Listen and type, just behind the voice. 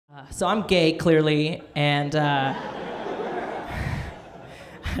So I'm gay, clearly, and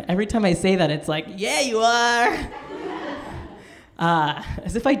every time I say that, it's like, yeah, you are.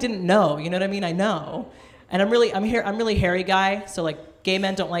 As if I didn't know, you know what I mean? I know. And I'm really hairy guy, so like gay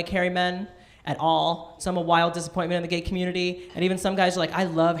men don't like hairy men at all. So I'm a wild disappointment in the gay community. And even some guys are like, I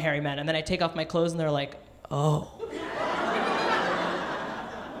love hairy men. And then I take off my clothes and they're like, oh.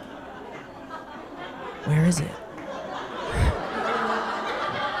 Where is it?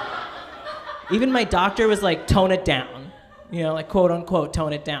 Even my doctor was like, tone it down. You know, like quote unquote,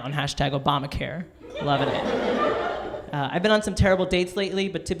 tone it down. Hashtag Obamacare. Loving it. I've been on some terrible dates lately,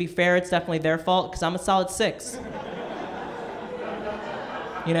 but to be fair, it's definitely their fault because I'm a solid 6.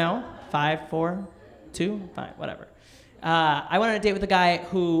 You know? 5, 4, 2, 5, whatever. I went on a date with a guy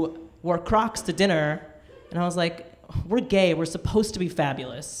who wore Crocs to dinner, and I was like, we're gay, we're supposed to be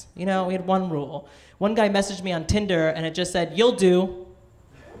fabulous. You know, we had one rule. One guy messaged me on Tinder, and it just said, you'll do.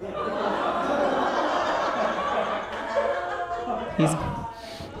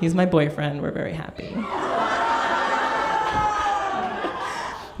 He's my boyfriend, we're very happy.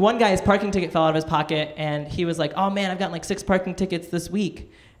 One guy, his parking ticket fell out of his pocket, and he was like, oh man, I've gotten like 6 parking tickets this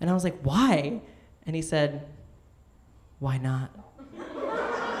week. And I was like, why? And he said, why not?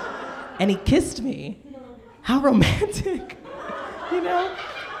 And he kissed me. How romantic, you know?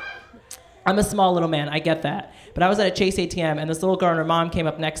 I'm a small little man, I get that. But I was at a Chase ATM, and this little girl and her mom came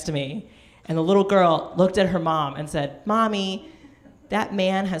up next to me, and the little girl looked at her mom and said, Mommy, that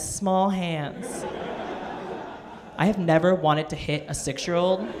man has small hands. I have never wanted to hit a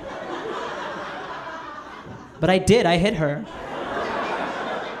 6-year-old, but I did, I hit her.